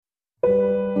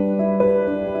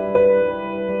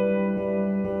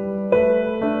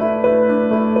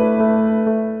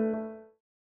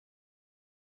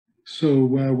So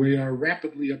we are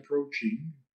rapidly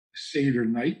approaching Seder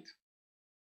night,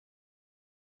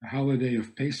 the holiday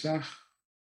of Pesach,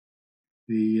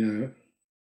 the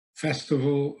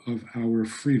festival of our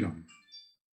freedom.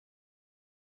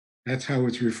 That's how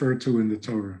it's referred to in the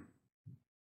Torah.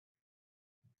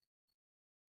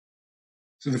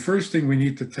 So the first thing we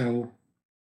need to tell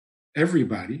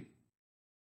everybody,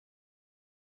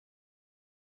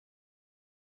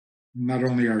 not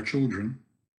only our children,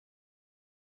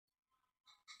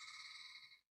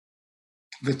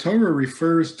 the Torah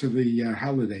refers to the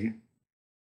holiday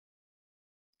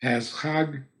as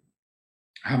Chag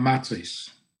HaMatzos.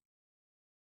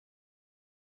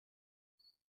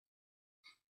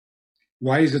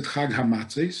 Why is it Chag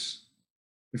HaMatzos,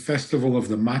 the festival of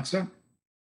the matzah?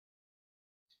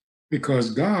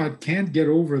 Because God can't get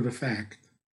over the fact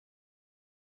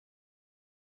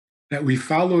that we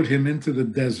followed him into the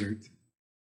desert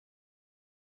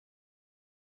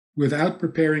without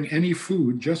preparing any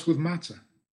food, just with matzah.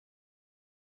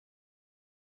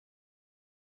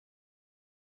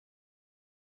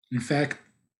 In fact,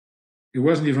 it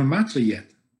wasn't even matzah yet.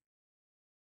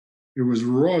 It was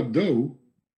raw dough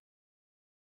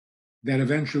that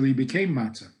eventually became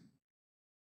matzah.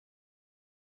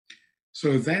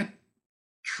 So that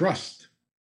trust,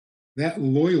 that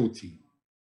loyalty,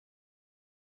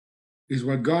 is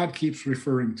what God keeps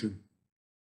referring to.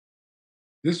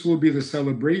 This will be the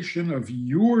celebration of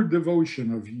your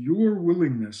devotion, of your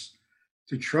willingness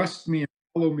to trust me and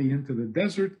follow me into the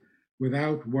desert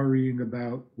without worrying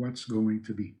about what's going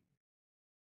to be.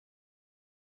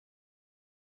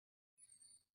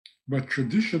 But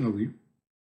traditionally,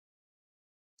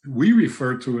 we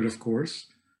refer to it, of course,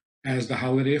 as the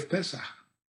holiday of Pesach.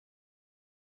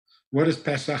 What does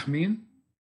Pesach mean?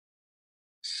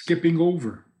 Skipping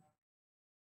over.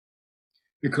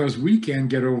 Because we can't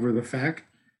get over the fact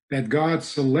that God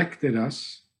selected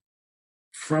us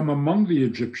from among the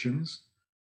Egyptians,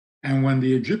 and when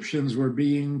the Egyptians were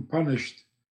being punished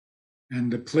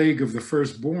and the plague of the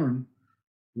firstborn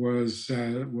was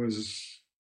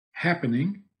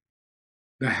happening,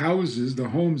 the houses, the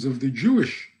homes of the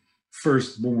Jewish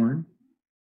firstborn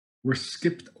were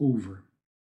skipped over.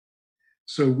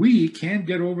 So we can't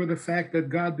get over the fact that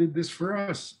God did this for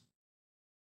us.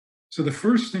 So the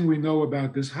first thing we know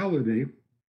about this holiday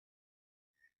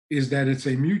is that it's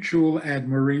a mutual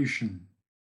admiration.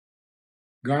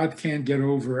 God can't get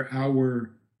over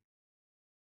our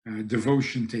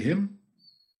devotion to him,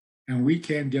 and we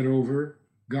can't get over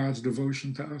God's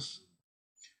devotion to us.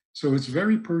 So it's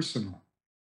very personal.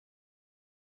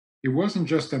 It wasn't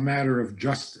just a matter of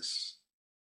justice,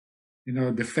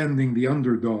 defending the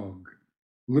underdog,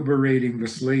 liberating the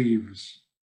slaves.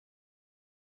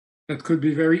 That could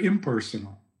be very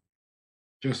impersonal,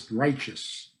 just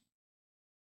righteous.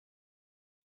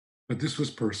 But this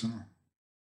was personal.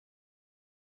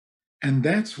 And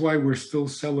that's why we're still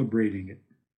celebrating it.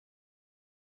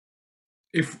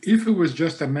 If it was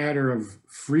just a matter of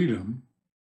freedom,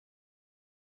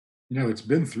 it's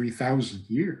been 3,000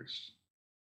 years.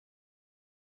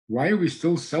 Why are we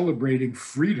still celebrating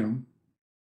freedom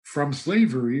from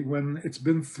slavery when it's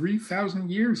been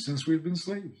 3,000 years since we've been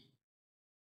slaves?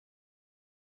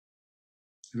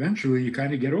 Eventually, you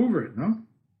kind of get over it, no?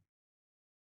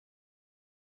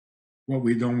 What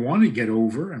we don't want to get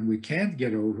over, and we can't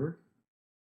get over,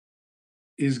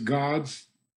 is God's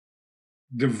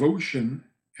devotion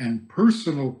and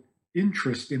personal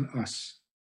interest in us.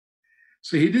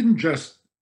 So he didn't just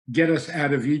get us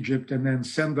out of Egypt and then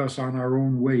send us on our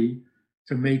own way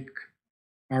to make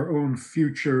our own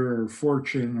future or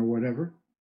fortune or whatever.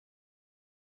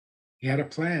 He had a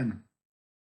plan.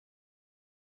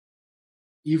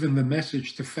 Even the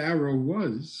message to Pharaoh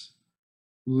was,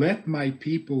 let my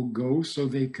people go so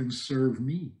they can serve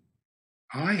me.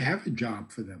 I have a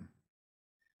job for them.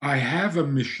 I have a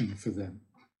mission for them.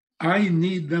 I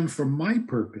need them for my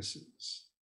purposes.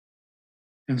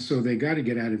 And so they got to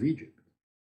get out of Egypt.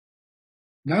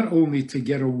 Not only to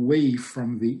get away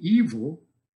from the evil,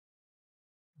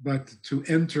 but to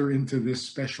enter into this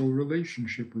special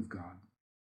relationship with God.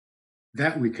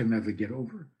 That we can never get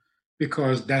over,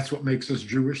 because that's what makes us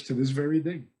Jewish to this very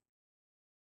day.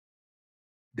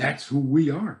 That's who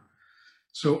we are.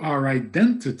 So our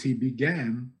identity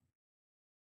began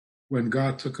when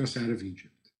God took us out of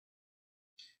Egypt.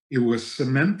 It was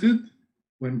cemented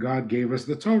when God gave us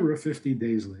the Torah 50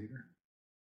 days later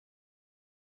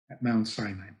at Mount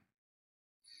Sinai.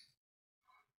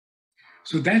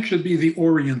 So that should be the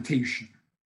orientation.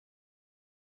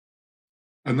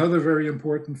 Another very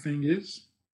important thing is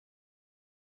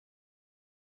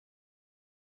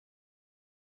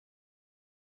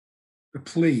the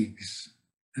plagues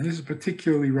and this is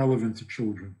particularly relevant to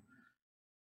children.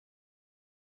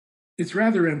 It's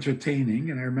rather entertaining,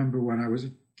 and I remember when I was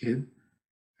a kid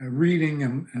reading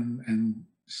and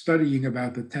studying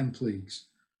about the 10 plagues.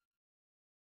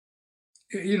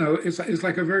 You know, it's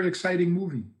like a very exciting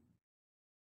movie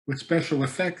with special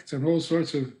effects and all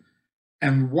sorts of,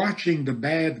 and watching the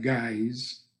bad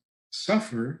guys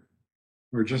suffer,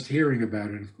 or just hearing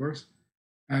about it, of course,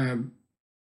 um,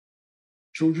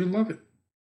 children love it.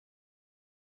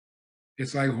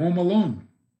 It's like Home Alone,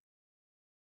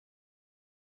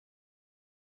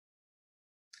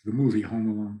 the movie Home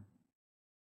Alone.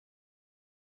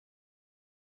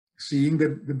 Seeing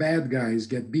the bad guys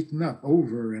get beaten up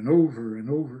over and over and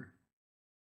over,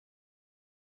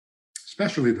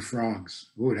 especially the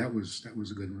frogs. Oh, that was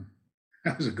a good one.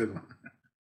 That was a good one.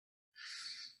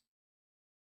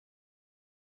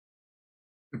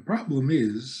 The problem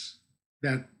is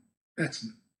that that's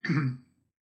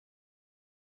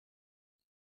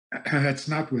that's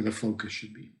not where the focus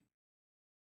should be.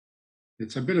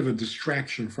 It's a bit of a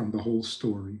distraction from the whole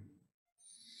story.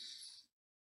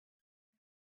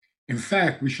 In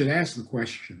fact, we should ask the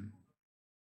question,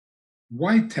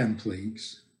 why 10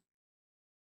 plagues?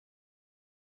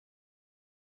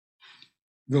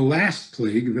 The last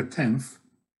plague, the 10th,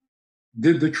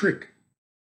 did the trick.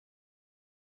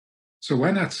 So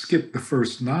why not skip the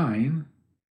first 9?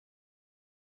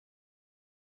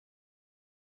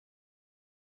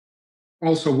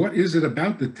 Also, what is it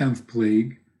about the 10th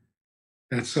plague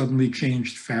that suddenly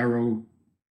changed Pharaoh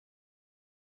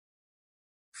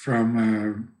from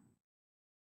an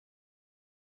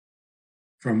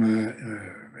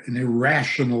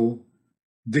irrational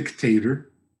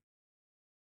dictator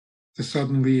to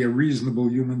suddenly a reasonable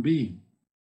human being?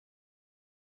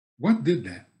 What did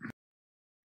that?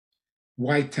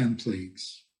 Why 10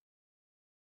 plagues?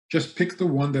 Just pick the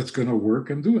one that's going to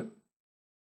work and do it.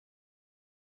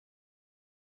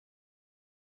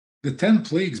 The 10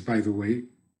 plagues, by the way,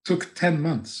 took 10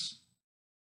 months.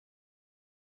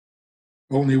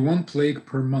 Only one plague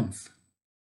per month.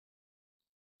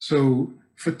 So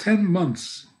for 10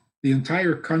 months, the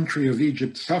entire country of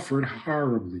Egypt suffered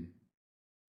horribly.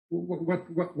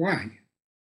 Why?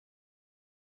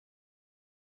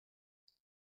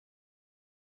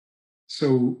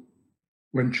 So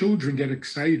when children get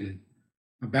excited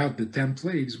about the 10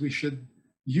 plagues, we should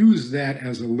use that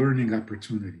as a learning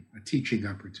opportunity, a teaching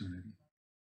opportunity.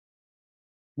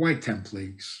 Why 10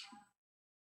 plagues?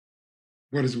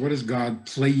 What is God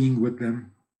playing with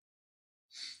them?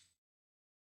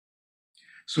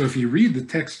 So if you read the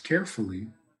text carefully,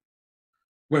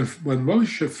 when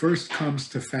Moshe first comes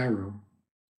to Pharaoh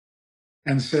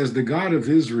and says, the God of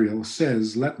Israel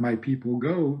says, let my people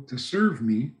go to serve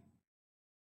me,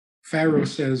 Pharaoh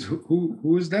says,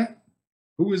 who is that?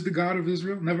 Who is the God of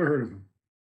Israel? Never heard of him.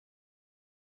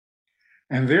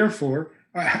 And therefore,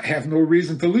 I have no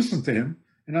reason to listen to him,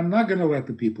 and I'm not going to let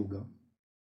the people go.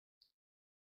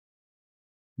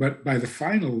 But by the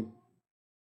final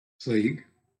plague,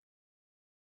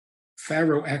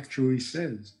 Pharaoh actually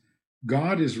says,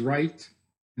 God is right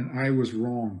and I was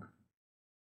wrong.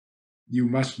 You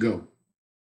must go.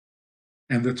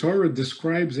 And the Torah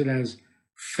describes it as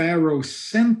Pharaoh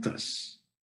sent us.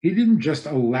 He didn't just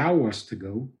allow us to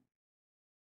go,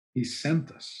 he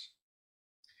sent us.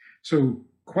 So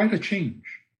quite a change.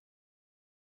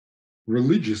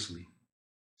 Religiously,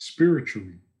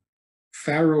 spiritually,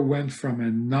 Pharaoh went from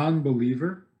a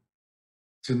non-believer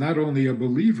to not only a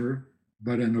believer,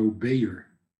 but an obeyer.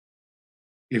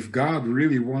 If God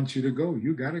really wants you to go,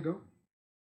 you got to go.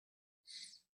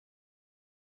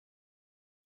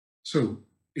 So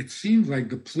it seemed like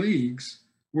the plagues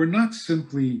were not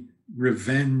simply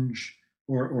revenge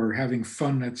or having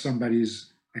fun at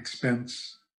somebody's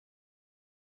expense.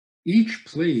 Each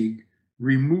plague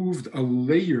removed a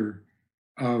layer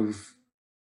of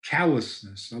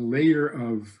callousness, a layer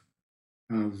of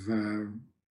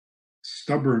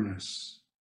stubbornness,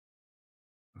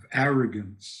 of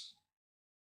arrogance.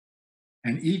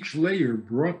 And each layer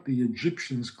brought the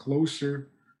Egyptians closer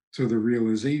to the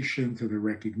realization, to the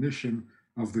recognition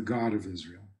of the God of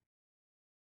Israel.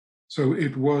 So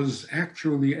it was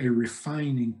actually a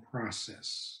refining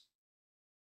process.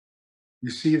 You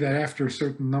see that after a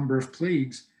certain number of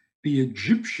plagues, the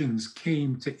Egyptians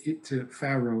came to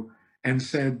Pharaoh and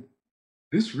said,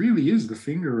 this really is the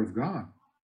finger of God.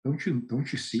 Don't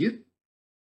you see it?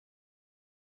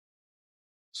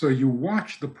 So you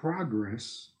watch the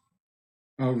progress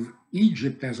of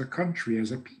Egypt as a country,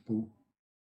 as a people,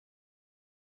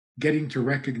 getting to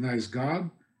recognize God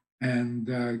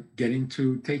and getting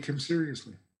to take him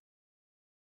seriously.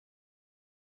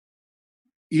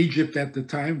 Egypt at the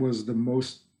time was the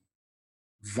most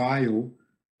vile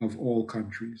of all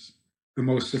countries, the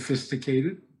most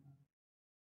sophisticated,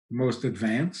 the most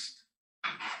advanced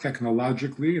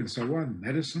technologically and so on,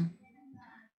 medicine,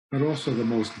 but also the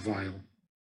most vile,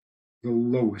 the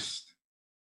lowest.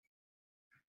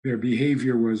 Their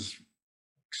behavior was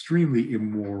extremely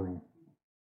immoral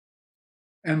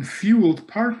and fueled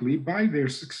partly by their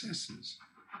successes.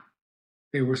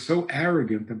 They were so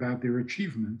arrogant about their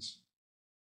achievements.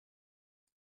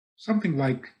 Something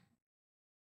like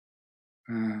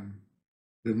the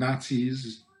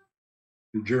Nazis,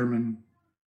 the German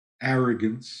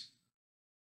arrogance.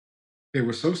 They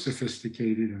were so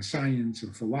sophisticated in science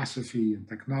and philosophy and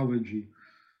technology,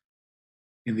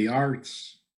 in the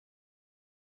arts,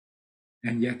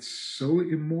 and yet so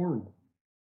immoral,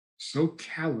 so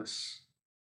callous,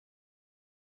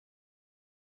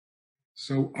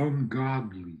 so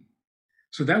ungodly.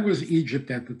 So that was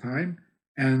Egypt at the time.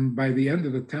 And by the end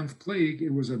of the 10th plague,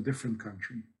 it was a different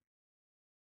country.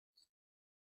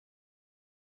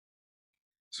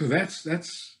 So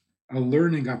that's a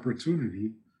learning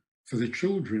opportunity for the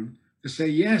children to say,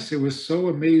 yes, it was so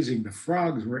amazing. The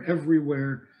frogs were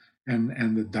everywhere,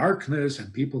 and the darkness,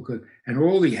 and people could, and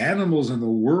all the animals in the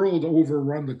world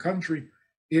overrun the country.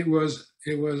 It was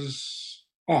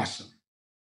awesome.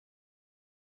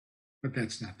 But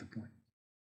that's not the point.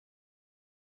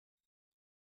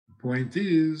 The point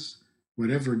is,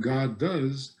 whatever God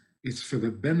does, it's for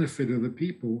the benefit of the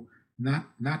people,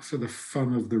 not for the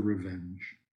fun of the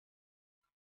revenge.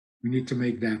 We need to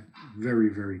make that very,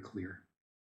 very clear.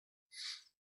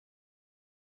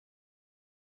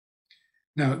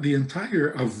 Now, the entire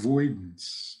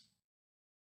avoidance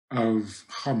of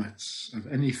chametz,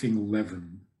 of anything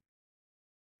leavened,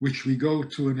 which we go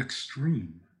to an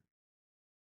extreme,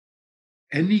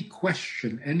 any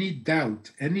question, any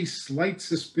doubt, any slight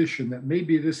suspicion that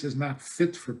maybe this is not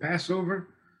fit for Passover,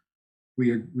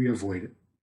 we avoid it.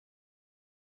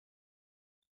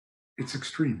 It's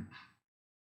extreme,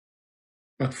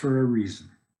 but for a reason.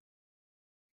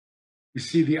 You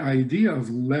see, the idea of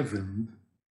leavened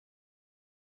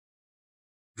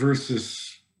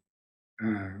versus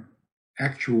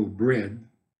actual bread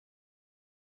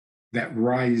that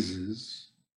rises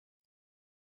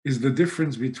is the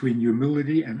difference between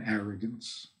humility and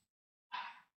arrogance.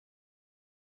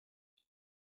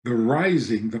 The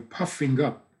rising, the puffing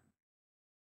up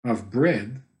of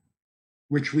bread,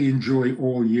 which we enjoy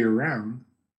all year round,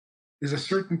 is a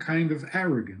certain kind of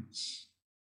arrogance.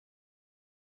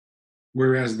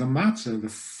 Whereas the matzah, the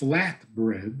flat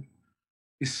bread,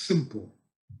 is simple.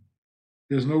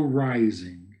 There's no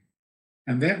rising.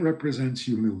 And that represents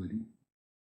humility.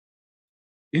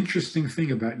 Interesting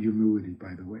thing about humility,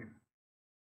 by the way.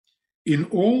 In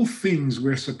all things,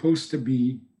 we're supposed to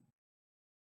be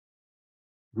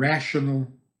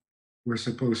rational. We're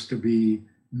supposed to be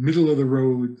middle of the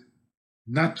road,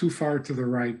 not too far to the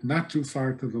right, not too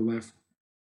far to the left.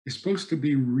 It's supposed to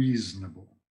be reasonable.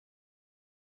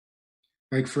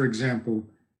 Like, for example,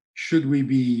 should we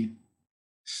be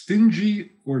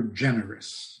stingy or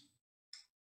generous?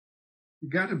 You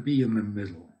got to be in the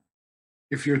middle.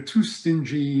 If you're too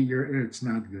stingy, it's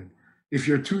not good. If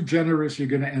you're too generous, you're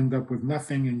going to end up with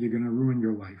nothing and you're going to ruin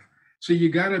your life. So you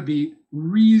got to be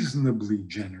reasonably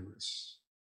generous,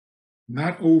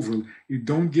 not over. You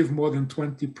don't give more than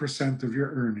 20% of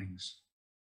your earnings.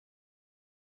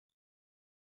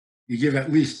 You give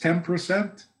at least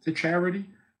 10% to charity,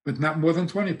 but not more than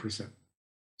 20%.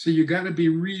 So you got to be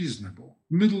reasonable,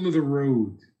 middle of the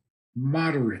road,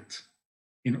 moderate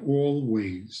in all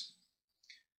ways.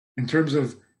 In terms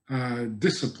of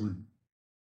discipline,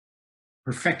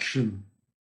 perfection,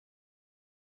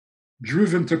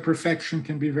 driven to perfection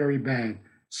can be very bad.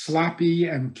 Sloppy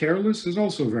and careless is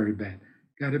also very bad.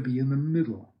 Got to be in the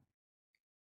middle.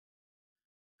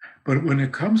 But when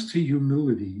it comes to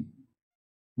humility,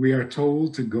 we are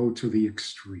told to go to the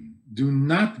extreme. Do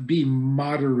not be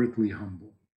moderately humble.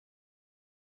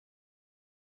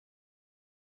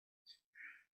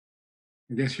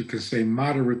 I guess you could say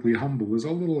moderately humble is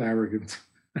a little arrogant.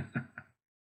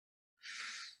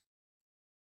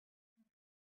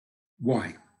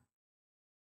 Why?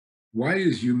 Why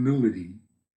is humility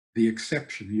the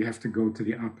exception? You have to go to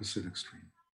the opposite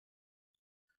extreme.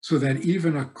 So that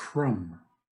even a crumb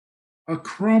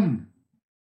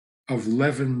of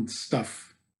leavened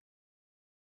stuff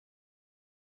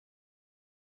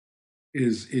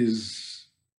is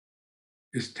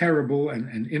terrible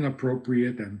and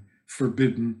inappropriate and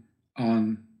forbidden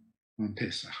on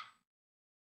Pesach.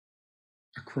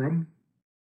 A crumb.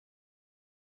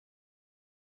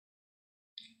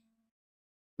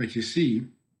 But you see,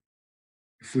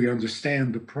 If we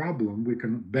understand the problem, we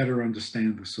can better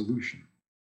understand the solution.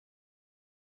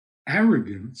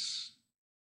 Arrogance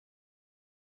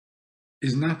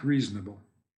is not reasonable.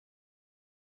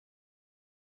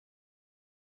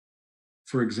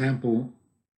 For example,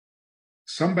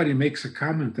 somebody makes a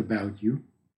comment about you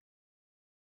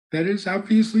that is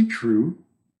obviously true,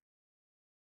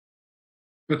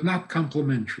 but not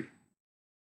complimentary.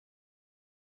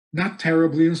 Not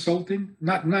terribly insulting,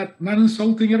 not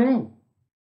insulting at all.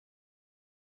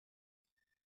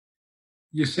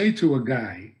 You say to a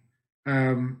guy,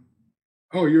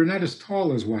 oh, you're not as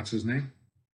tall as what's his name.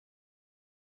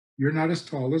 You're not as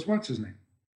tall as what's his name.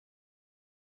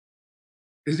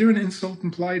 Is there an insult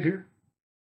implied here?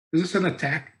 Is this an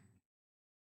attack?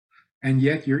 And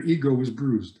yet your ego is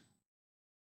bruised.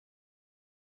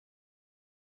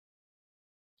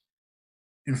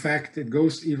 In fact, it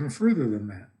goes even further than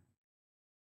that.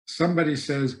 Somebody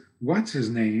says, what's his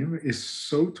name is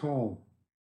so tall.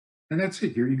 And that's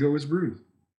it, your ego is bruised.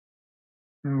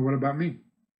 What about me?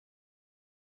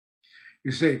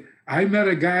 You say, I met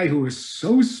a guy who is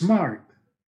so smart,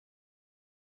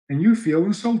 and you feel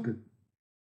insulted.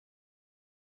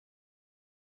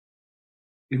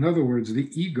 In other words, the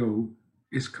ego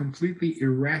is completely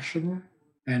irrational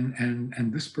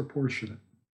and disproportionate.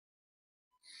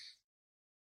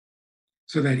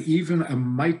 So that even a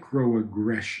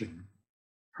microaggression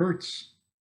hurts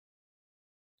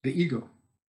the ego.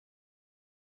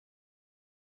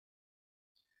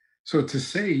 So to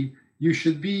say you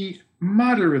should be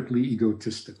moderately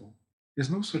egotistical, there's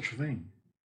no such thing.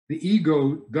 The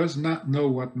ego does not know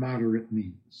what moderate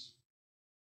means.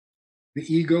 The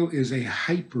ego is a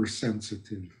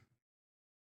hypersensitive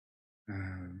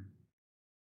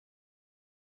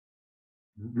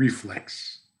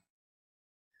reflex.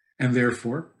 And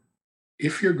therefore,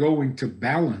 if you're going to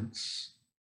balance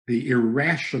the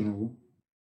irrational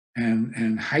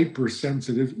and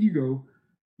hypersensitive ego,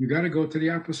 you got to go to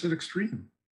the opposite extreme.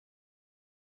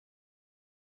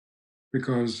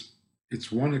 Because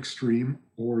it's one extreme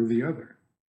or the other.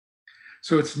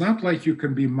 So it's not like you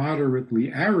can be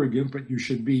moderately arrogant, but you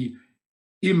should be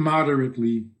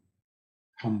immoderately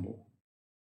humble.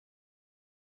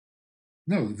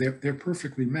 No, they're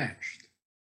perfectly matched.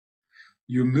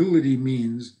 Humility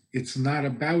means it's not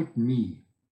about me.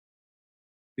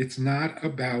 It's not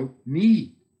about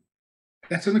me.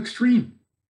 That's an extreme.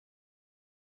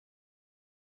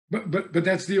 But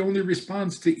that's the only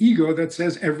response to ego that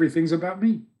says everything's about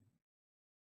me.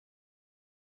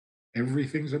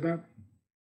 Everything's about me.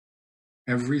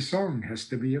 Every song has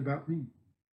to be about me.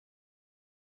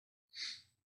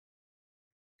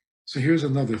 So here's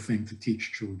another thing to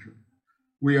teach children.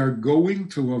 We are going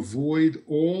to avoid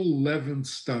all leavened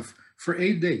stuff for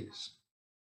 8 days.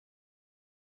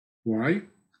 Why?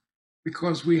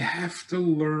 Because we have to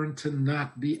learn to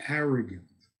not be arrogant.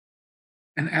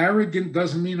 And arrogant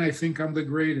doesn't mean I think I'm the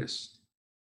greatest.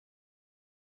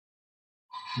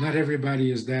 Not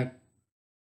everybody is that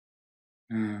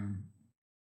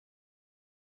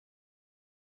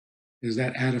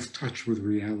out of touch with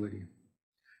reality.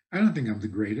 I don't think I'm the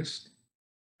greatest.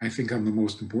 I think I'm the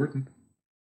most important.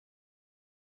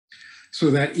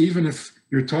 So that even if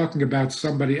you're talking about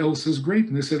somebody else's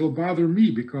greatness, it'll bother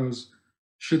me because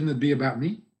shouldn't it be about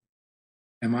me?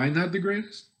 Am I not the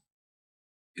greatest?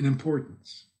 In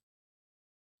importance.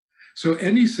 So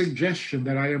any suggestion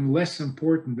that I am less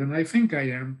important than I think I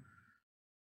am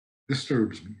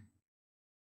disturbs me.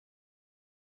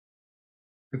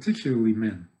 Particularly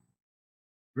men.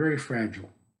 Very fragile.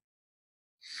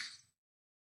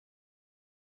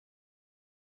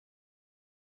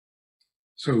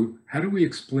 So how do we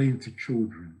explain to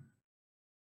children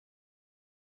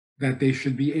that they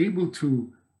should be able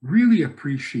to really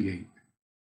appreciate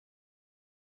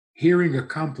hearing a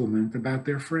compliment about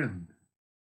their friend?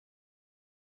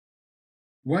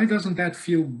 Why doesn't that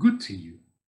feel good to you?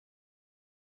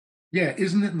 Yeah,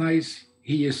 isn't it nice?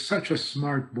 He is such a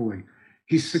smart boy.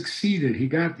 He succeeded.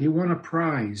 He won a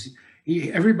prize.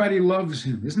 Everybody loves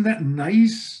him. Isn't that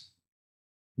nice?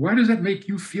 Why does that make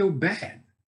you feel bad?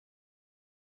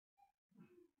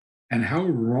 And how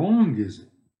wrong is it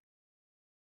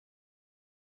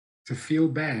to feel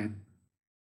bad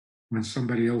when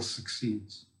somebody else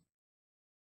succeeds,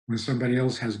 when somebody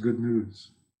else has good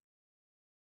news?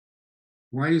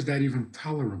 Why is that even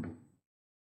tolerable?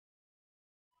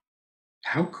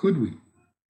 How could we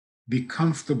be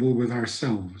comfortable with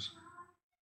ourselves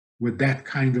with that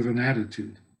kind of an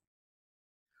attitude?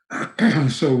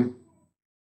 So,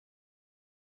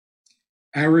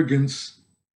 arrogance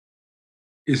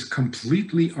is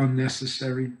completely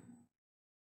unnecessary.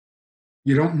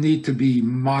 You don't need to be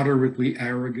moderately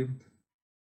arrogant.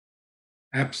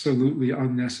 absolutely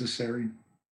unnecessary.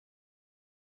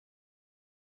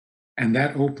 And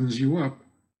that opens you up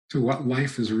to what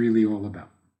life is really all about.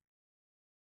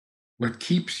 What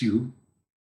keeps you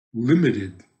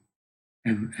limited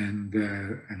and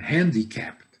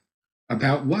handicapped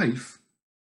about life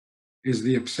is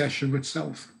the obsession with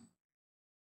self.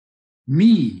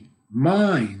 Me,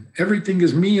 mine, everything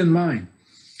is me and mine.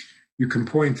 You can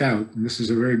point out, and this is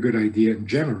a very good idea in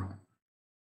general,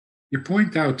 you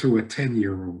point out to a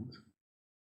 10-year-old,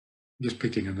 just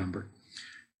picking a number,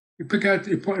 you point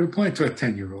to a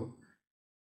 10-year-old,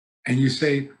 and you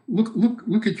say,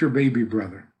 look at your baby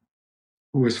brother,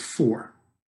 who is 4.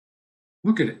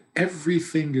 Look at it.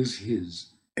 Everything is his.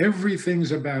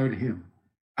 Everything's about him.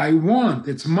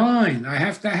 It's mine. I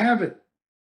have to have it.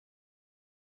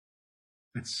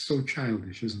 That's so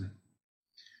childish, isn't it?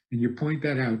 And you point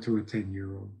that out to a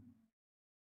 10-year-old.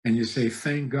 And you say,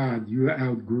 thank God you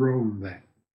outgrown that.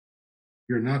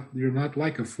 You're not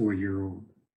like a 4-year-old.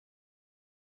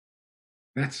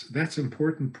 That's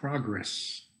important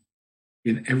progress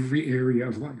in every area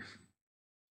of life.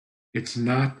 It's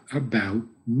not about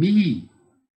me.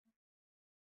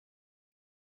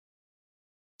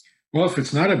 Well, if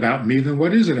it's not about me, then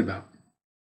what is it about?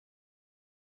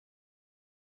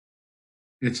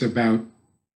 It's about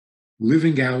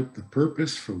living out the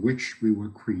purpose for which we were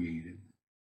created.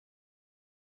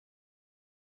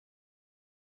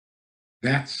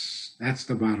 That's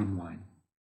the bottom line.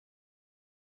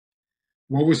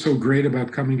 What was so great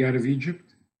about coming out of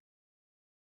Egypt?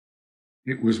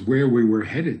 It was where we were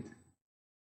headed.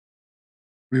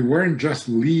 We weren't just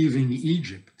leaving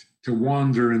Egypt to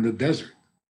wander in the desert.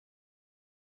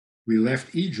 We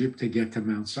left Egypt to get to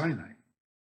Mount Sinai.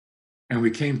 And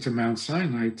we came to Mount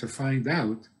Sinai to find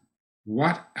out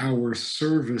what our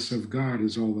service of God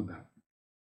is all about.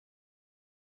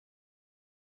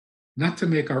 Not to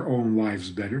make our own lives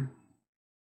better,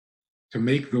 to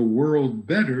make the world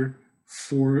better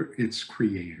for its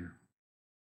creator.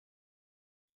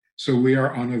 So we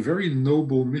are on a very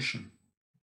noble mission.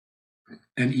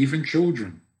 And even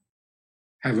children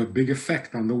have a big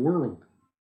effect on the world.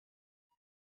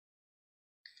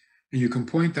 And you can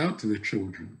point out to the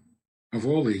children of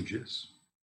all ages,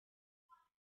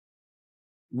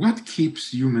 what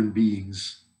keeps human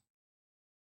beings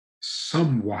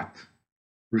somewhat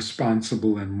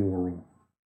responsible and moral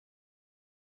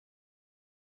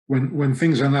when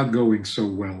things are not going so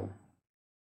well,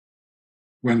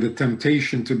 when the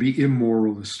temptation to be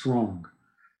immoral is strong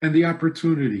and the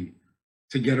opportunity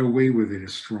to get away with it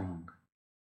is strong?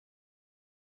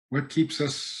 What keeps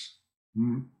us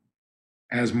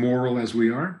as moral as we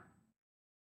are?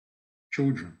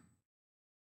 Children.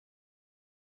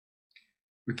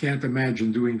 We can't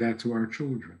imagine doing that to our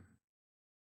children.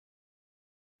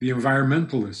 The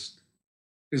environmentalist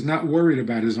is not worried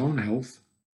about his own health.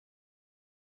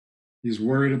 He's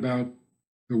worried about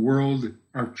the world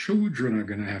our children are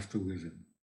going to have to live in.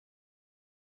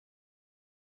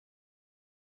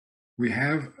 We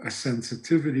have a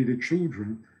sensitivity to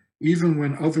children even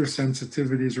when other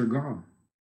sensitivities are gone.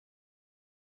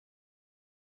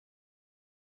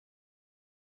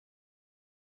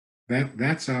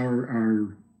 That's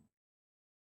our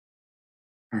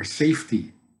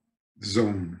safety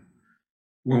zone.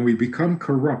 When we become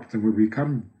corrupt and we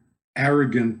become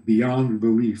arrogant beyond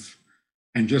belief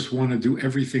and just want to do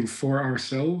everything for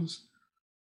ourselves,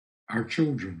 our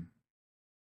children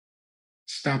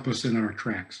stop us in our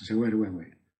tracks and say,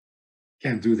 wait.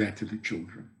 Can't do that to the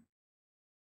children.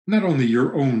 Not only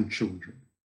your own children,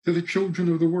 to the children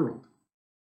of the world.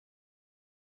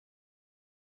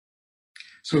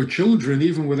 So children,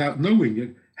 even without knowing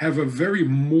it, have a very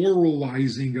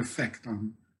moralizing effect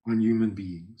on human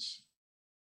beings.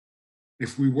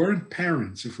 If we weren't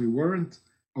parents, if we weren't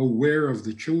aware of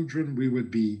the children, we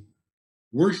would be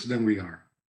worse than we are,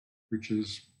 which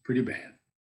is pretty bad.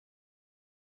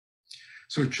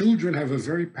 So children have a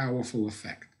very powerful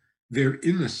effect. Their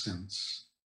innocence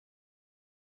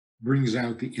brings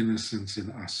out the innocence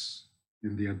in us,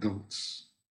 in the adults.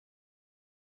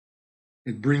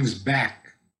 It brings back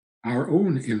our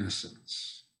own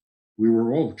innocence. We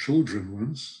were all children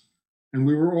once, and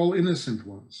we were all innocent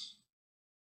once.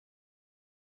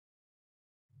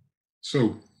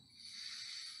 So,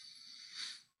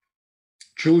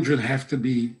 children have to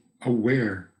be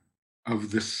aware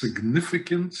of the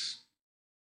significance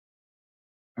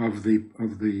of the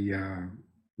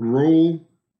role,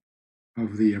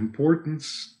 of the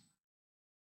importance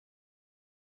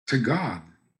to God,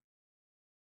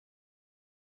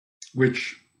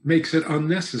 which makes it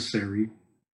unnecessary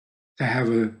to have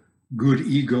a good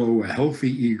ego, a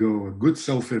healthy ego, a good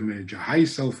self-image, a high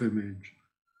self-image,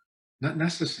 Not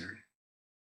necessary.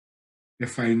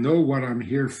 If I know what I'm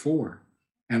here for,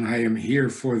 and I am here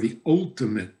for the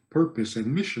ultimate purpose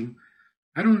and mission,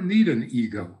 I don't need an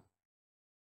ego.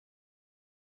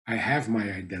 I have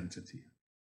my identity,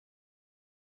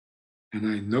 and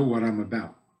I know what I'm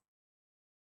about.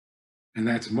 And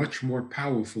that's much more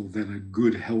powerful than a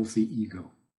good, healthy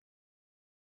ego.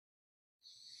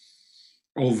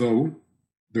 Although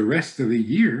the rest of the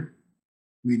year,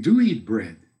 we do eat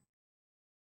bread.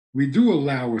 We do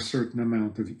allow a certain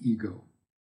amount of ego,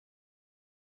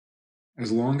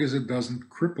 as long as it doesn't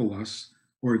cripple us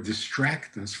or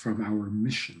distract us from our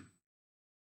mission,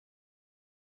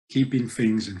 keeping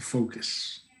things in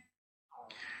focus.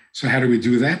 So how do we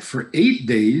do that? For 8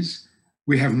 days,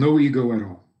 we have no ego at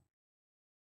all.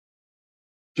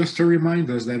 Just to remind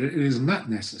us that it is not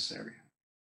necessary.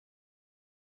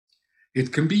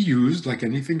 It can be used like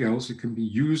anything else. It can be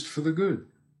used for the good.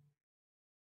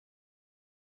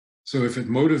 So if it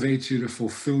motivates you to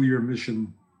fulfill your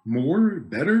mission more,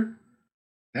 better,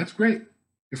 that's great.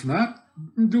 If not,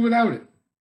 do without it.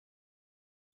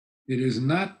 It is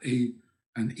not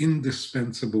an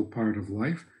indispensable part of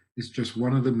life. It's just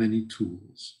one of the many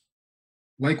tools.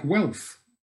 Like wealth.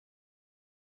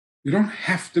 You don't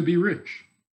have to be rich.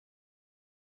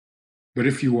 But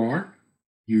if you are,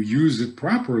 you use it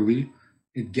properly,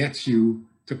 it gets you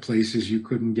to places you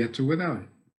couldn't get to without it.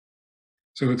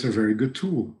 So it's a very good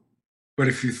tool. But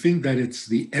if you think that it's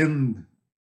the end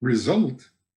result,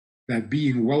 that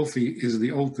being wealthy is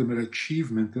the ultimate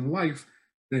achievement in life,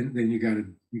 then you gotta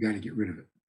get rid of it.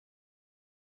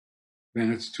 Then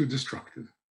it's too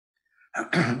destructive.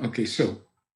 Okay, so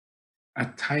a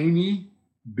tiny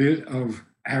bit of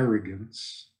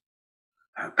arrogance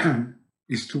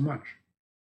is too much,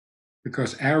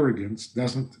 because arrogance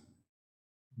doesn't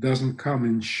come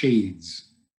in shades.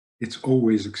 It's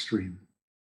always extreme.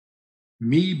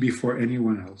 Me before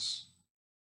anyone else.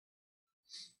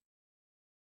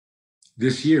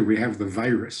 This year we have the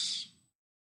virus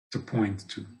to point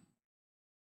to,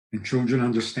 and children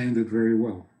understand it very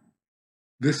well.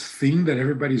 This thing that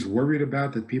everybody's worried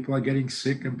about, that people are getting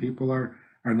sick and people are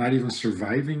not even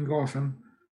surviving often.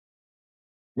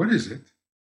 What is it?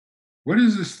 What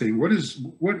is this thing? What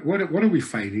are we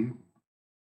fighting?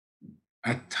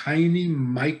 A tiny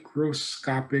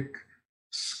microscopic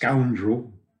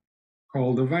scoundrel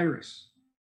called a virus.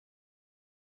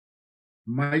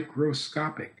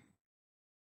 Microscopic.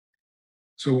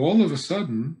 So all of a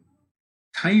sudden,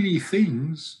 tiny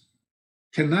things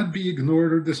cannot be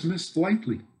ignored or dismissed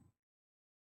lightly.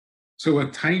 So a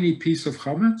tiny piece of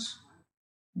chametz,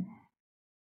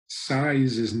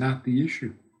 size is not the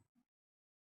issue.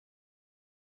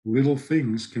 Little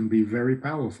things can be very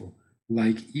powerful,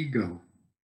 like ego.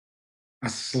 A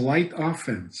slight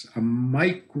offense, a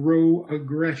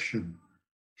microaggression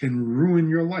can ruin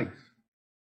your life.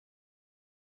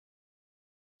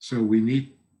 So we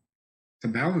need to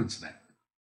balance that.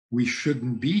 We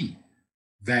shouldn't be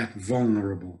that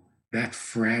vulnerable, that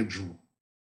fragile.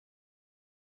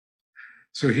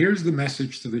 So here's the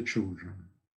message to the children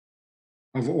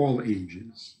of all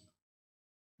ages.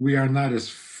 We are not as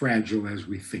fragile as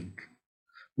we think.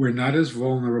 We're not as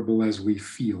vulnerable as we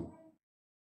feel.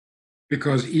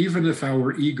 Because even if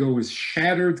our ego is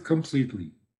shattered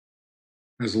completely,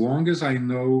 as long as I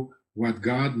know what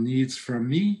God needs from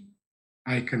me,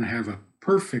 I can have a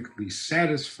perfectly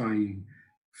satisfying,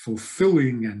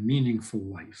 fulfilling, and meaningful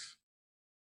life.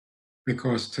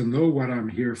 Because to know what I'm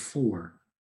here for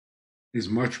is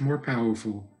much more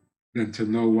powerful than to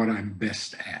know what I'm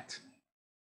best at.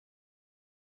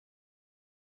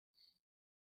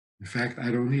 In fact,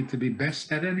 I don't need to be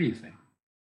best at anything.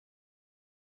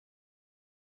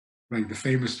 Like the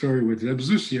famous story with Reb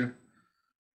Zusia,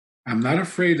 I'm not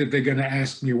afraid that they're going to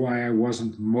ask me why I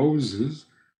wasn't Moses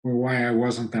or why I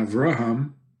wasn't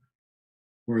Avraham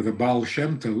or the Baal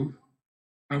Shem Tov.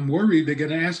 I'm worried they're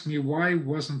going to ask me, why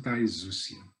wasn't I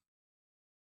Zusia?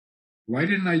 Why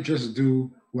didn't I just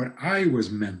do what I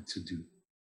was meant to do?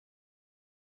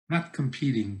 Not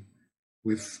competing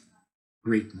with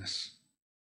greatness.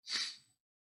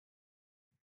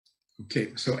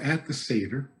 Okay, so at the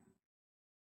Seder,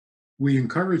 we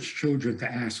encourage children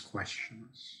to ask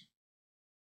questions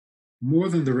more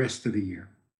than the rest of the year,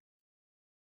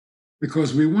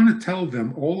 because we want to tell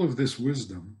them all of this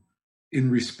wisdom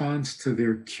in response to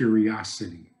their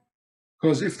curiosity.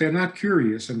 Because if they're not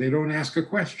curious and they don't ask a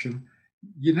question,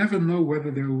 you never know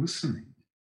whether they're listening.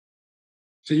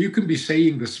 So you can be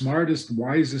saying the smartest,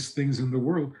 wisest things in the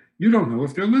world. You don't know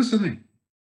if they're listening,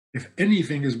 if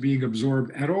anything is being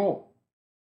absorbed at all.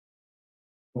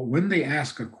 But when they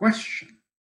ask a question,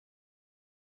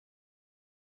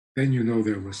 then you know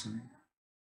they're listening.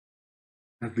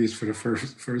 at least for the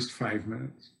first 5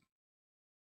 minutes.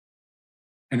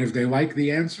 And if they like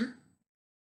the answer,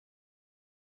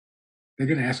 they're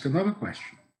going to ask another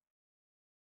question.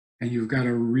 And you've got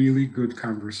a really good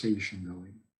conversation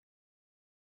going.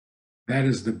 That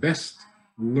is the best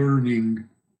learning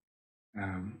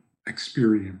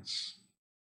experience.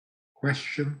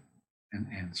 Question and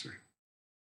answer.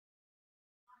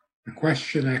 The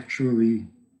question actually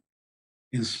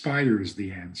inspires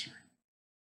the answer.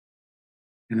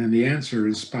 And then the answer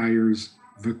inspires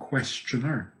the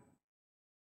questioner.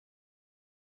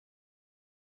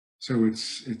 So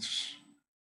it's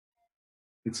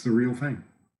the real thing.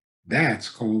 That's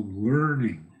called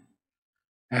learning.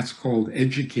 That's called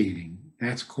educating.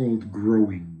 That's called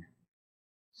growing.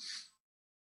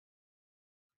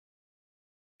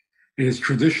 It is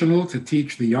traditional to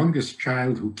teach the youngest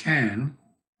child who can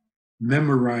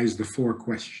memorize the 4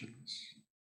 questions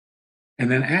and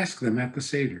then ask them at the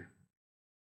Seder.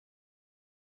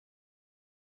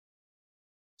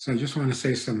 So I just want to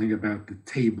say something about the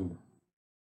table.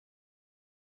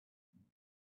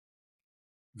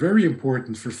 Very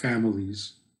important for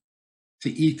families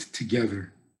to eat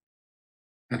together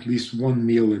at least 1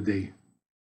 meal a day.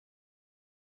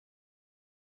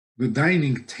 The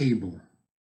dining table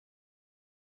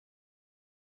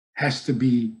has to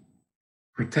be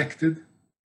protected.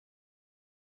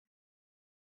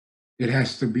 It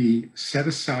has to be set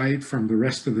aside from the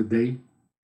rest of the day.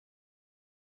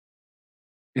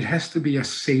 It has to be a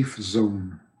safe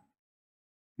zone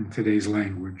in today's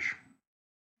language.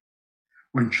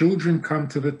 When children come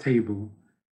to the table,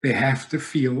 they have to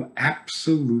feel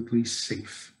absolutely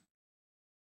safe.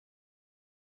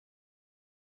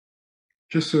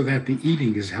 Just so that the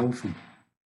eating is healthy,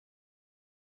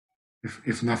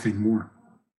 if nothing more.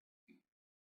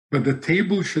 But the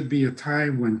table should be a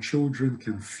time when children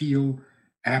can feel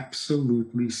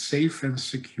absolutely safe and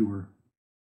secure,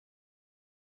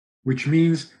 which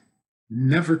means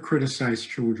never criticize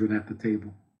children at the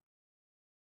table.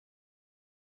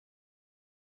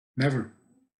 Never.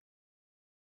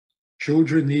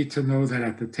 Children need to know that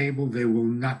at the table they will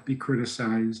not be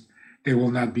criticized, they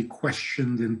will not be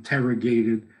questioned,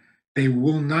 interrogated, they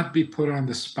will not be put on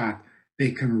the spot.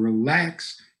 They can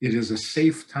relax. It is a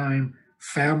safe time,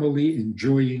 family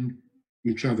enjoying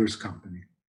each other's company.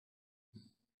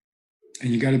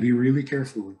 And you got to be really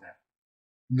careful with that.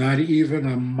 Not even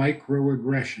a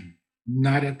microaggression,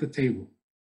 not at the table.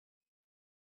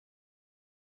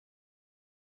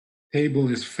 Table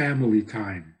is family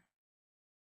time.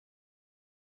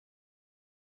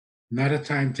 Not a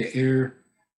time to air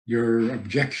your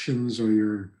objections or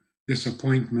your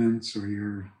disappointments or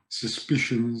your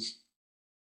suspicions.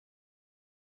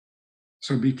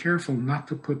 So be careful not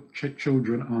to put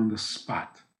children on the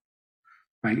spot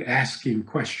by asking,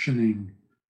 questioning,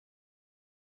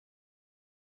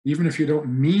 even if you don't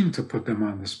mean to put them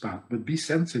on the spot, but be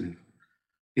sensitive.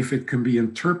 If it can be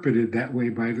interpreted that way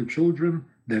by the children,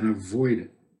 then avoid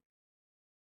it.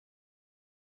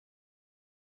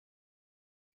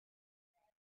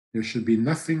 There should be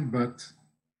nothing but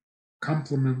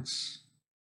compliments,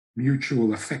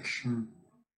 mutual affection,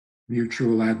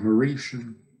 mutual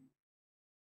admiration,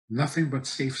 nothing but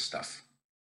safe stuff.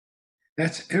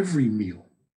 That's every meal.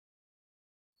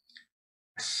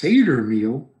 A Seder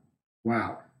meal,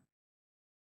 wow.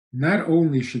 Not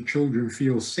only should children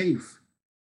feel safe,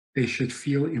 they should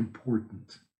feel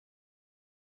important.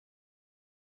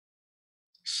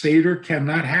 Seder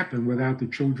cannot happen without the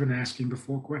children asking the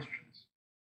 4 questions.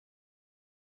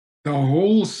 The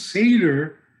whole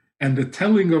Seder and the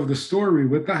telling of the story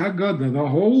with the Haggadah, the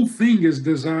whole thing is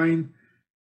designed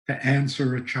to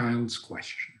answer a child's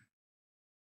question.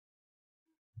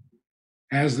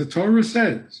 As the Torah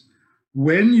says,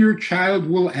 when your child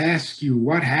will ask you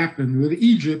what happened with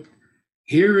Egypt,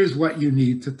 here is what you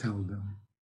need to tell them.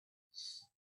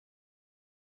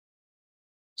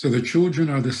 So the children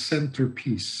are the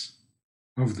centerpiece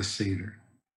of the Seder.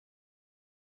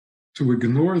 To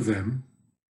ignore them,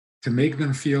 to make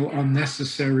them feel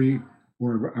unnecessary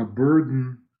or a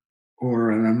burden or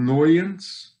an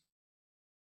annoyance,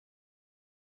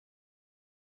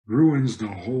 ruins the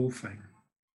whole thing.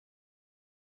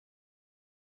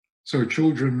 So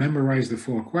children memorize the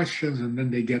 4 questions and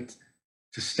then they get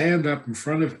to stand up in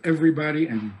front of everybody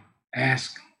and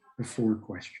ask the 4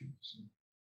 questions.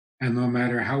 And no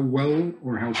matter how well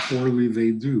or how poorly they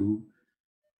do,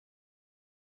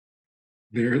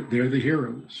 they're the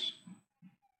heroes.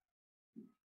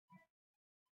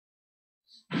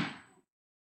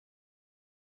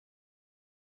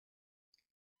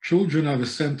 Children are the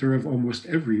center of almost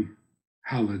every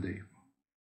holiday,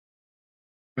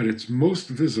 but it's most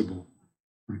visible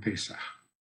on Pesach.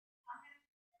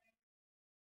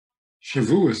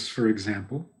 Shavuos, for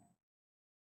example,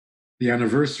 the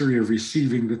anniversary of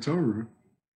receiving the Torah,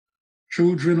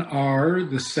 children are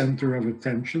the center of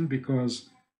attention because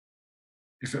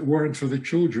if it weren't for the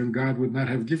children, God would not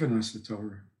have given us the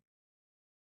Torah.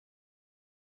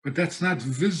 But that's not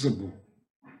visible.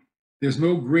 There's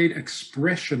no great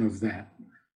expression of that.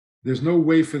 There's no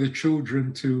way for the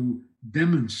children to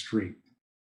demonstrate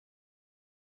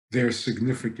their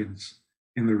significance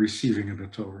in the receiving of the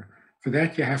Torah. For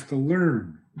that, you have to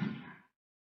learn.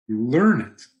 You learn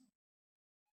it,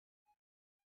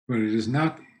 but it is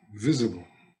not visible.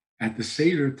 At the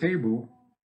Seder table,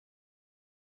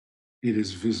 it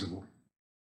is visible,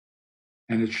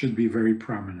 and it should be very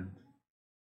prominent.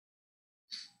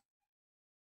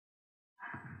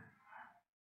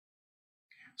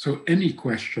 So any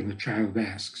question a child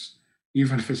asks,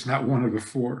 even if it's not one of the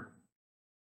four,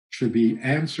 should be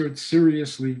answered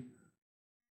seriously,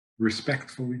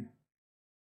 respectfully,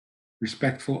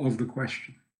 respectful of the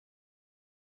question,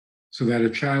 so that a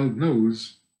child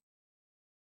knows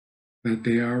that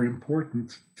they are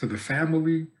important to the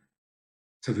family,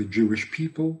 to the Jewish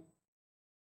people,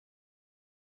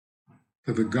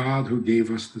 to the God who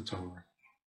gave us the Torah.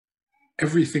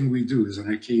 Everything we do is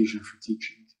an occasion for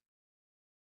teaching,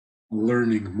 a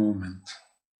learning moment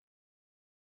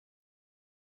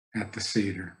at the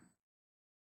Seder.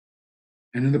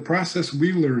 And in the process,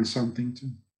 we learn something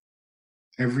too,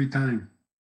 every time.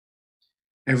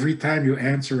 Every time you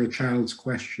answer a child's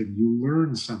question, you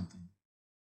learn something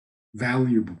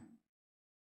valuable.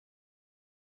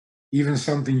 Even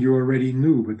something you already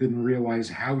knew but didn't realize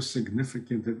how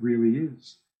significant it really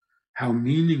is, how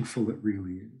meaningful it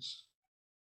really is.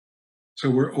 So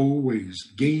we're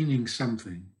always gaining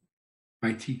something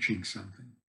by teaching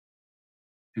something,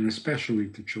 and especially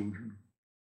to children,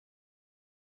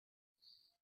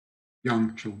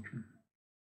 young children.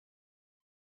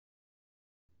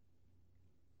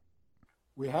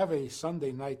 We have a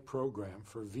Sunday night program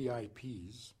for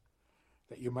VIPs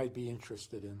that you might be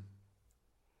interested in.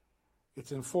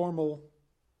 It's informal,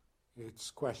 it's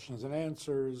questions and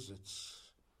answers,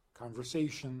 it's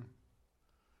conversation.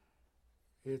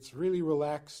 It's really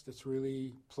relaxed, it's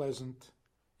really pleasant,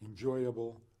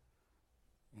 enjoyable,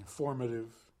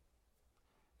 informative,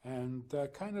 and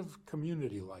kind of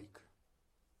community-like.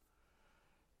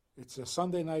 It's a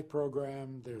Sunday night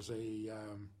program. There's a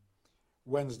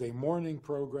Wednesday morning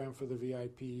program for the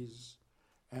VIPs,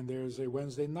 and there's a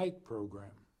Wednesday night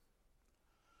program.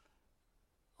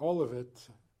 All of it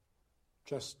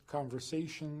just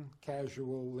conversation,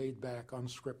 casual, laid back,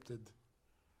 unscripted.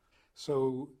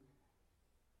 So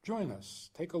join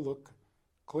us, take a look,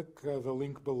 click the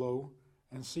link below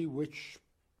and see which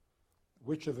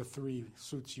of the three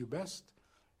suits you best,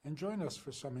 and join us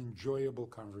for some enjoyable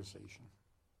conversation.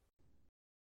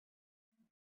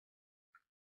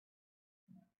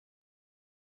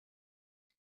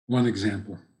 One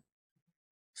example,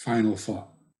 final thought.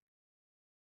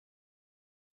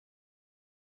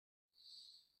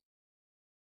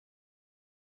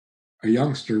 A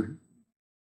youngster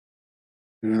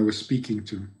that I was speaking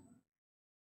to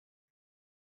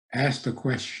asked a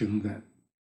question that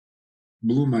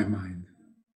blew my mind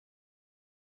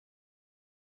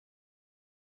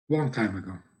a long time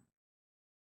ago.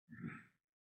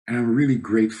 And I'm really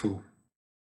grateful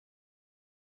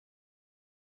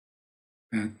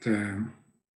that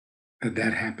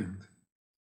that happened.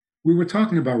 We were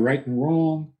talking about right and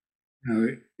wrong.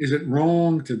 Is it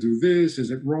wrong to do this?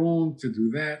 Is it wrong to do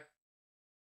that?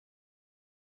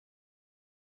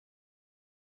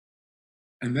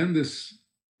 And then this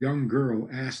young girl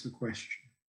asked the question,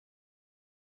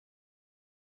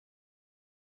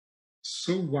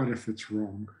 so what if it's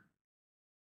wrong?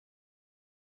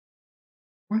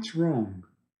 What's wrong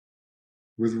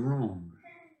with wrong?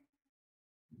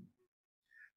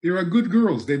 There are good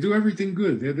girls. They do everything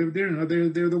good. They're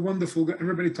the wonderful.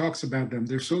 Everybody talks about them.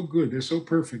 They're so good. They're so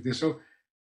perfect.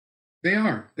 They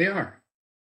are.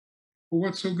 Well,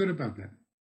 what's so good about that?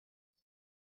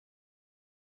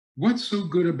 What's so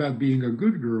good about being a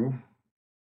good girl?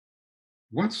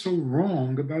 What's so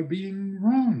wrong about being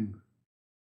wrong?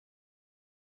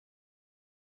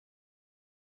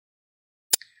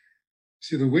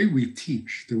 See, the way we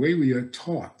teach, the way we are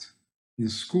taught in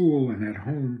school and at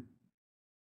home,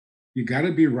 you got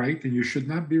to be right and you should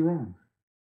not be wrong.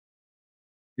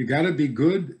 You got to be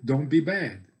good, don't be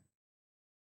bad.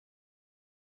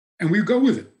 And we go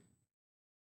with it.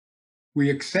 We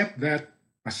accept that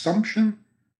assumption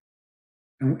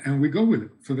and we go with it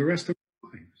for the rest of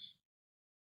our lives.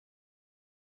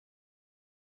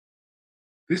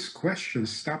 This question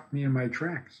stopped me in my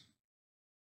tracks.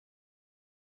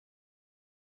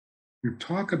 You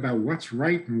talk about what's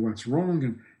right and what's wrong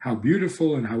and how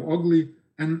beautiful and how ugly.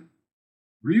 And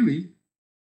really,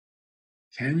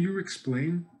 can you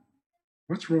explain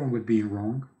what's wrong with being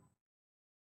wrong?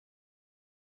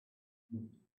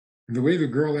 And the way the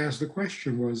girl asked the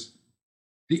question was,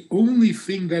 the only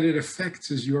thing that it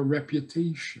affects is your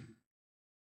reputation.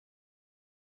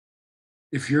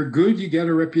 If you're good, you get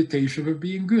a reputation of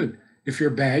being good. If you're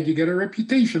bad, you get a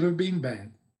reputation of being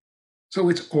bad. So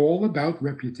it's all about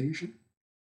reputation.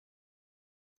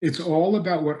 It's all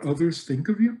about what others think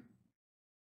of you.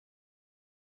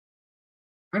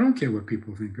 I don't care what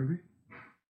people think of me.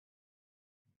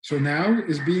 So now,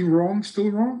 is being wrong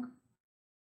still wrong?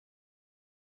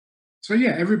 So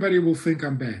yeah, everybody will think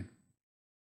I'm bad.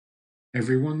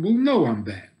 Everyone will know I'm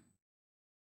bad.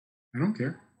 I don't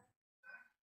care.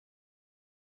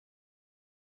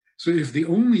 So if the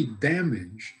only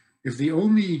damage, if the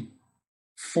only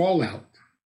fallout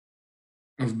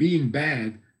of being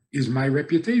bad is my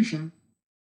reputation,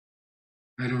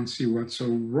 I don't see what's so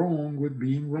wrong with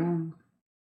being wrong.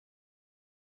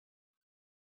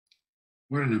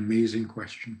 What an amazing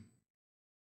question.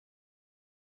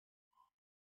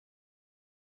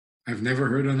 I've never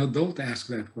heard an adult ask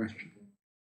that question.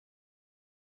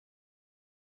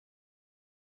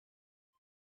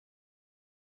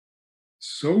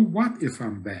 So what if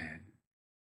I'm bad?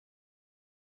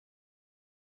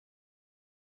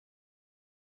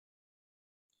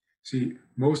 See,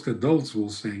 most adults will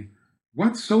say,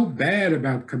 what's so bad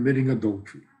about committing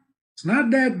adultery? It's not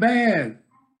that bad.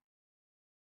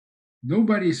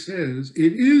 Nobody says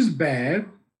it is bad,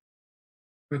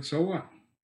 but so what?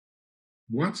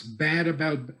 What's bad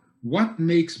about what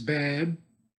makes bad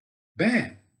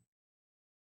bad?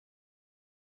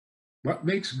 What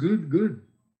makes good good?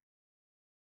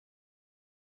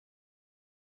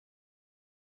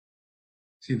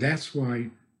 See, that's why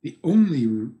the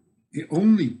only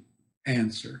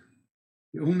answer,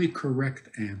 the only correct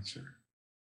answer,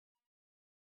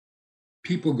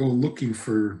 people go looking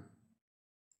for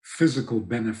physical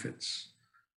benefits.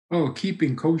 Oh,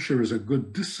 keeping kosher is a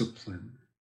good discipline.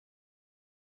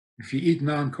 If you eat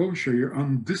non-kosher, you're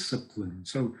undisciplined.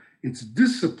 So it's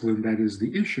discipline that is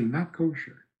the issue, not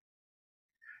kosher.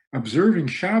 Observing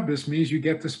Shabbos means you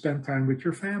get to spend time with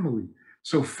your family.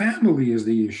 So family is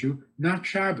the issue, not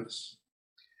Shabbos.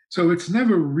 So it's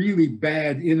never really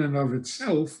bad in and of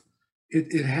itself.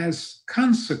 It has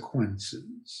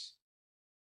consequences.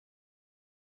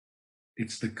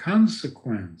 It's the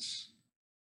consequence.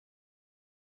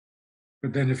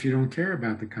 But then if you don't care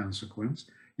about the consequence,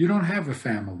 you don't have a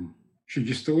family. Should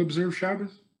you still observe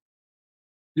Shabbos?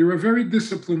 You're a very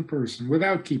disciplined person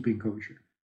without keeping kosher.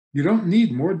 You don't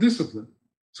need more discipline.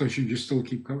 So should you still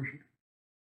keep kosher?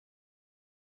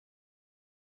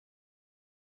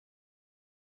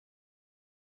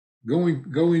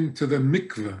 Going to the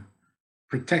mikveh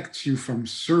protects you from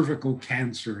cervical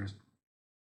cancer.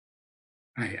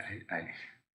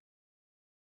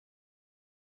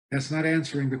 That's not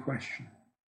answering the question.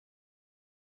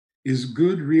 Is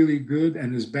good really good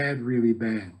and is bad really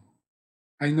bad?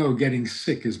 I know getting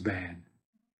sick is bad,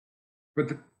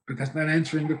 but that's not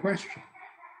answering the question.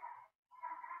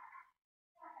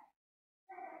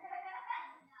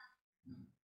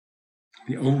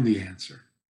 The only answer,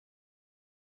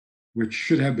 which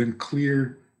should have been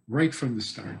clear right from the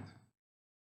start.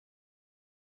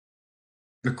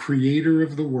 The creator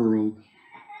of the world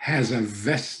has a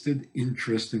vested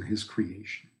interest in his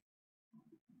creation.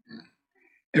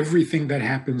 Everything that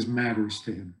happens matters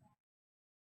to him.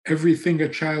 Everything a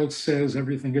child says,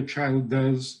 everything a child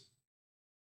does,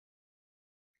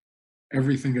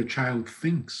 everything a child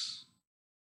thinks,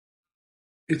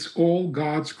 it's all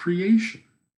God's creation.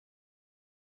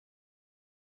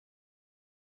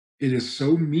 It is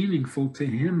so meaningful to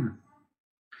him.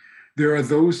 There are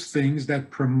those things that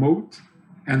promote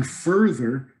and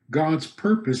further God's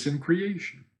purpose in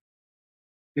creation.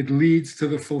 It leads to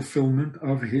the fulfillment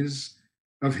of his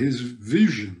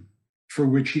vision for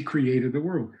which he created the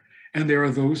world. And there are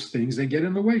those things that get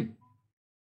in the way.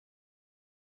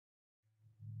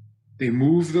 They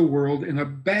move the world in a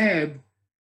bad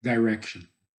direction.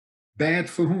 Bad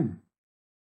for whom?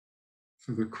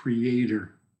 For the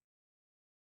creator.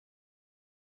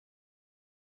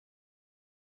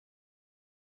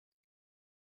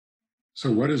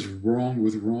 So what is wrong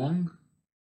with wrong?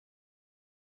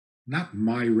 Not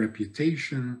my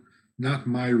reputation, not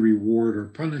my reward or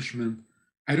punishment.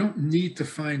 I don't need to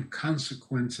find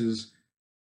consequences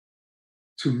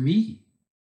to me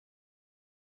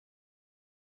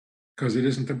because it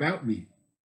isn't about me.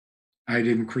 I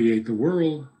didn't create the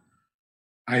world.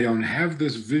 I don't have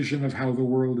this vision of how the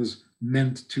world is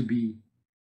meant to be.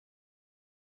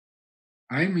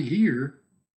 I'm here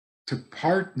to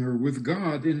partner with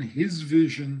God in his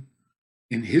vision,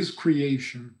 in his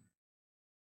creation,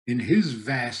 in his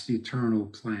vast eternal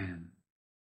plan.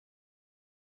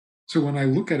 So when I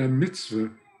look at a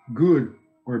mitzvah, good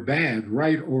or bad,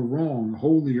 right or wrong,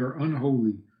 holy or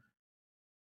unholy,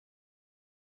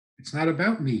 it's not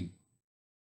about me.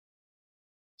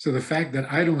 So the fact that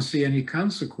I don't see any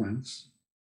consequence,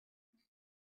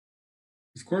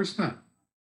 of course not.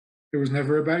 It was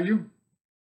never about you.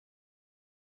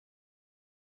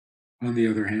 On the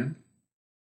other hand,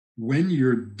 when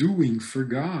you're doing for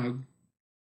God,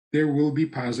 there will be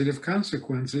positive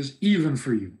consequences even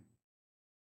for you.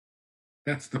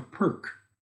 That's the perk.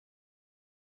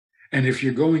 And if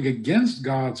you're going against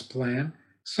God's plan,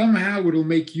 somehow it'll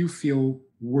make you feel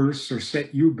worse or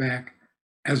set you back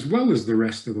as well as the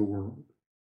rest of the world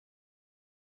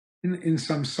in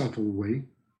some subtle way.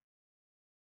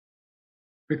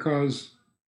 Because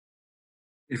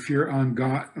if you're on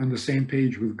the same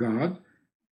page with God,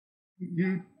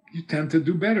 you tend to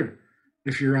do better.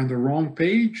 If you're on the wrong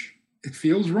page, it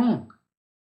feels wrong.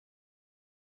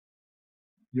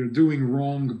 You're doing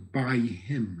wrong by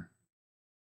him.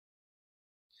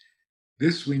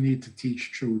 This we need to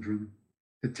teach children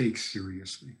to take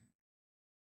seriously.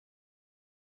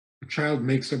 A child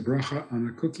makes a bracha on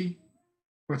a cookie.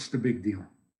 What's the big deal?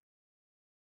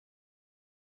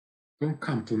 Don't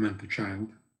compliment the child.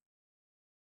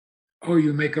 Oh,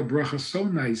 you make a bracha so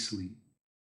nicely.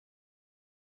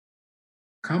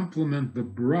 Compliment the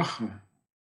bracha,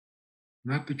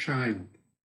 not the child.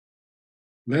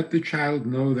 Let the child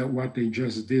know that what they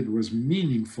just did was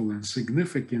meaningful and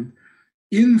significant,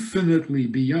 infinitely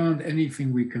beyond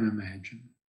anything we can imagine.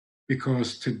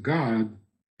 Because to God,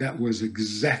 that was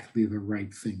exactly the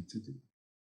right thing to do.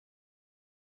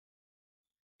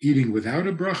 Eating without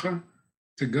a bracha,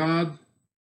 to God,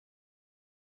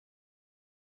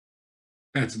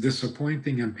 that's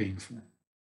disappointing and painful.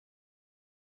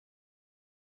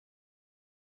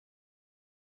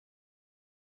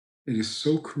 It is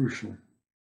so crucial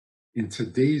in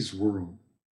today's world,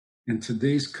 in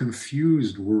today's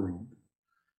confused world,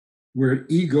 where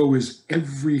ego is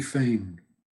everything,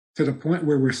 to the point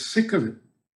where we're sick of it.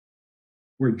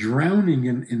 We're drowning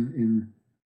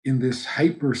in this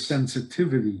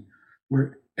hypersensitivity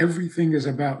where everything is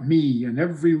about me, and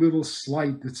every little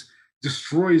slight that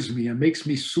destroys me and makes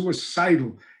me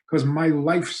suicidal because my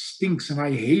life stinks and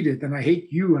I hate it and I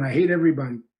hate you and I hate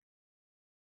everybody.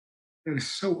 That is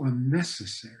so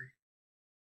unnecessary.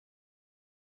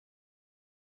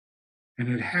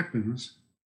 And it happens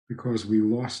because we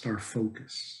lost our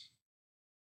focus.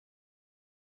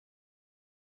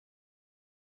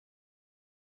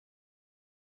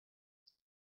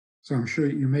 So I'm sure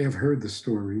you may have heard the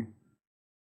story,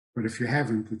 but if you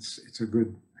haven't, it's a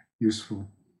good, useful.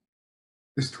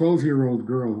 This 12-year-old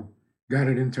girl got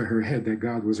it into her head that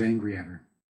God was angry at her.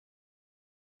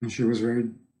 And she was very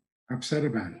upset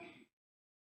about it.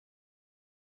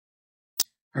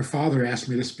 Her father asked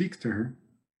me to speak to her.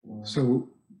 So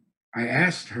I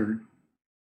asked her,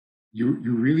 you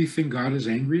really think God is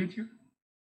angry at you?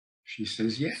 She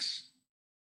says, yes.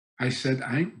 I said,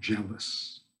 I'm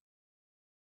jealous.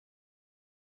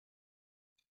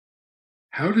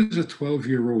 How does a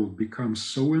 12-year-old become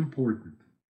so important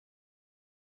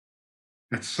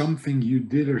that something you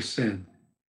did or said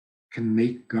can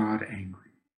make God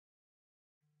angry?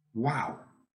 Wow.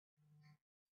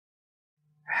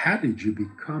 How did you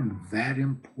become that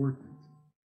important?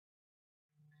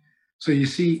 So you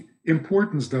see,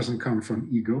 importance doesn't come from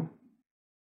ego.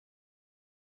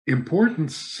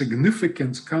 Importance,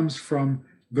 significance comes from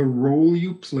the role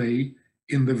you play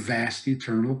in the vast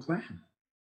eternal plan.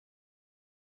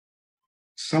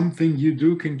 Something you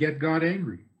do can get God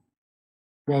angry.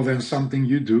 Well, then something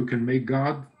you do can make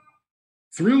God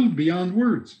thrilled beyond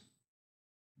words.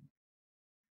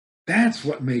 That's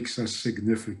what makes us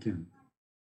significant.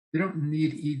 You don't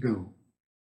need ego.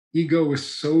 Ego is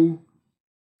so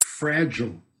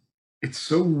fragile. It's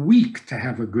so weak to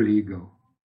have a good ego.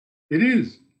 It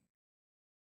is.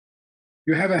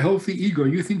 You have a healthy ego.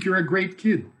 You think you're a great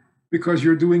kid because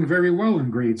you're doing very well in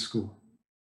grade school.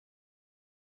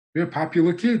 You're a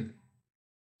popular kid,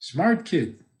 smart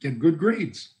kid, get good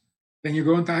grades. Then you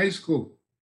go into high school,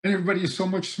 and everybody is so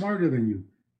much smarter than you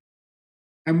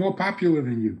and more popular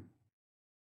than you.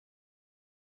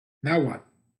 Now what?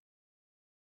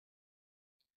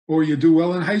 Or you do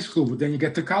well in high school, but then you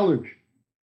get to college.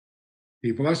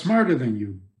 People are smarter than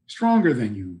you, stronger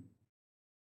than you,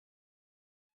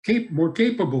 more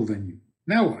capable than you.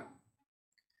 Now what?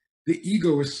 The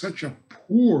ego is such a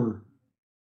poor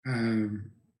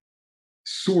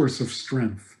source of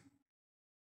strength.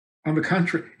 On the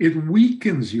contrary, it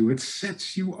weakens you, it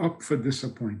sets you up for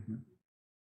disappointment.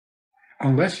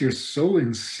 Unless you're so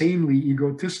insanely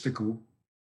egotistical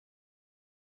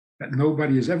that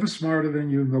nobody is ever smarter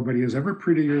than you, nobody is ever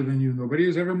prettier than you, nobody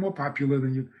is ever more popular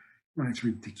than you. Well, it's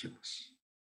ridiculous.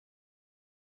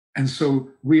 And so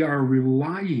we are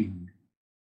relying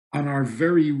on our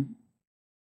very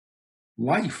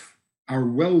life, our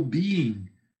well-being.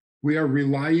 We are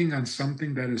relying on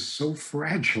something that is so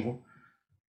fragile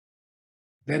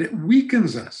that it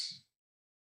weakens us.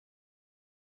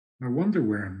 No wonder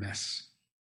we're a mess.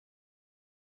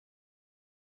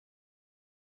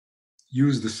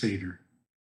 Use the Seder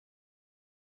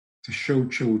to show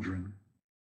children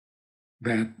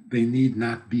that they need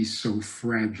not be so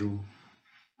fragile,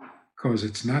 because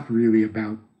it's not really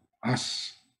about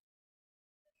us.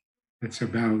 It's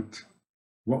about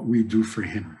what we do for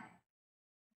him.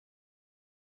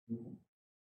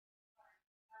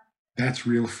 That's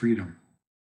real freedom.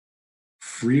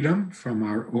 Freedom from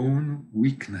our own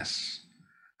weakness,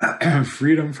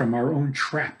 freedom from our own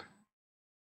trap,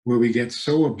 where we get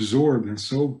so absorbed and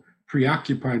so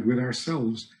preoccupied with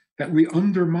ourselves that we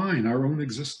undermine our own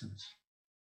existence,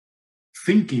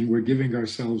 thinking we're giving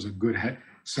ourselves a good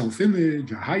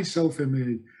self-image, a high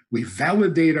self-image. We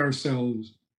validate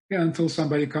ourselves, until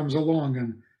somebody comes along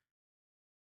and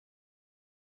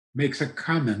makes a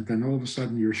comment, and all of a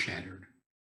sudden you're shattered.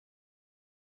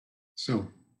 So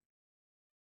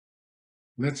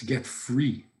let's get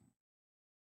free.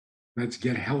 Let's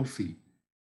get healthy.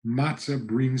 Matzah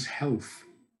brings health,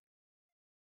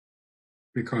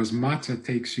 because matzah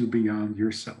takes you beyond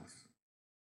yourself.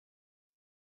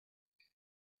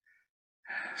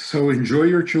 So enjoy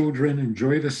your children,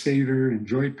 enjoy the Seder,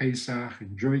 enjoy Pesach,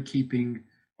 enjoy keeping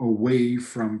away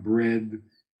from bread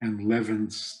and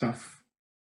leavened stuff,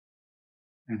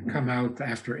 and come out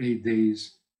after 8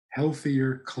 days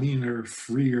healthier, cleaner,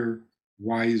 freer,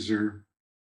 wiser,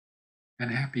 and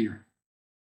happier.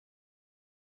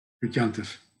 Good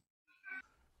Yantif.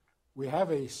 We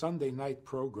have a Sunday night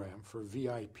program for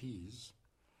VIPs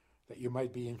that you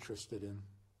might be interested in.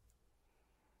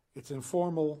 It's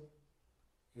informal,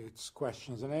 it's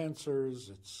questions and answers,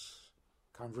 it's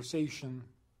conversation.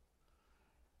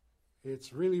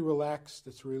 It's really relaxed,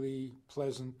 it's really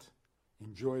pleasant,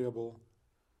 enjoyable,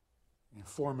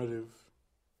 informative,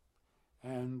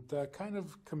 and kind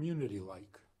of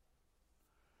community-like.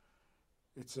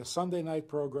 It's a Sunday night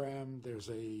program. There's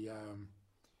a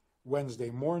Wednesday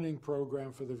morning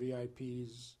program for the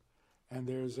VIPs, and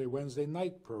there's a Wednesday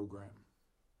night program.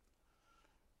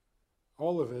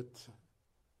 All of it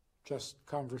just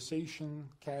conversation,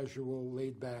 casual,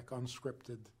 laid back,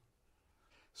 unscripted.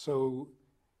 So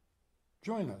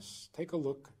join us. Take a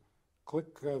look.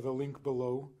 Click the link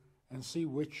below and see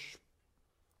which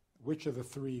of the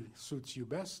three suits you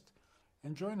best,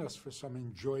 and join us for some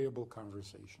enjoyable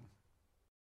conversation.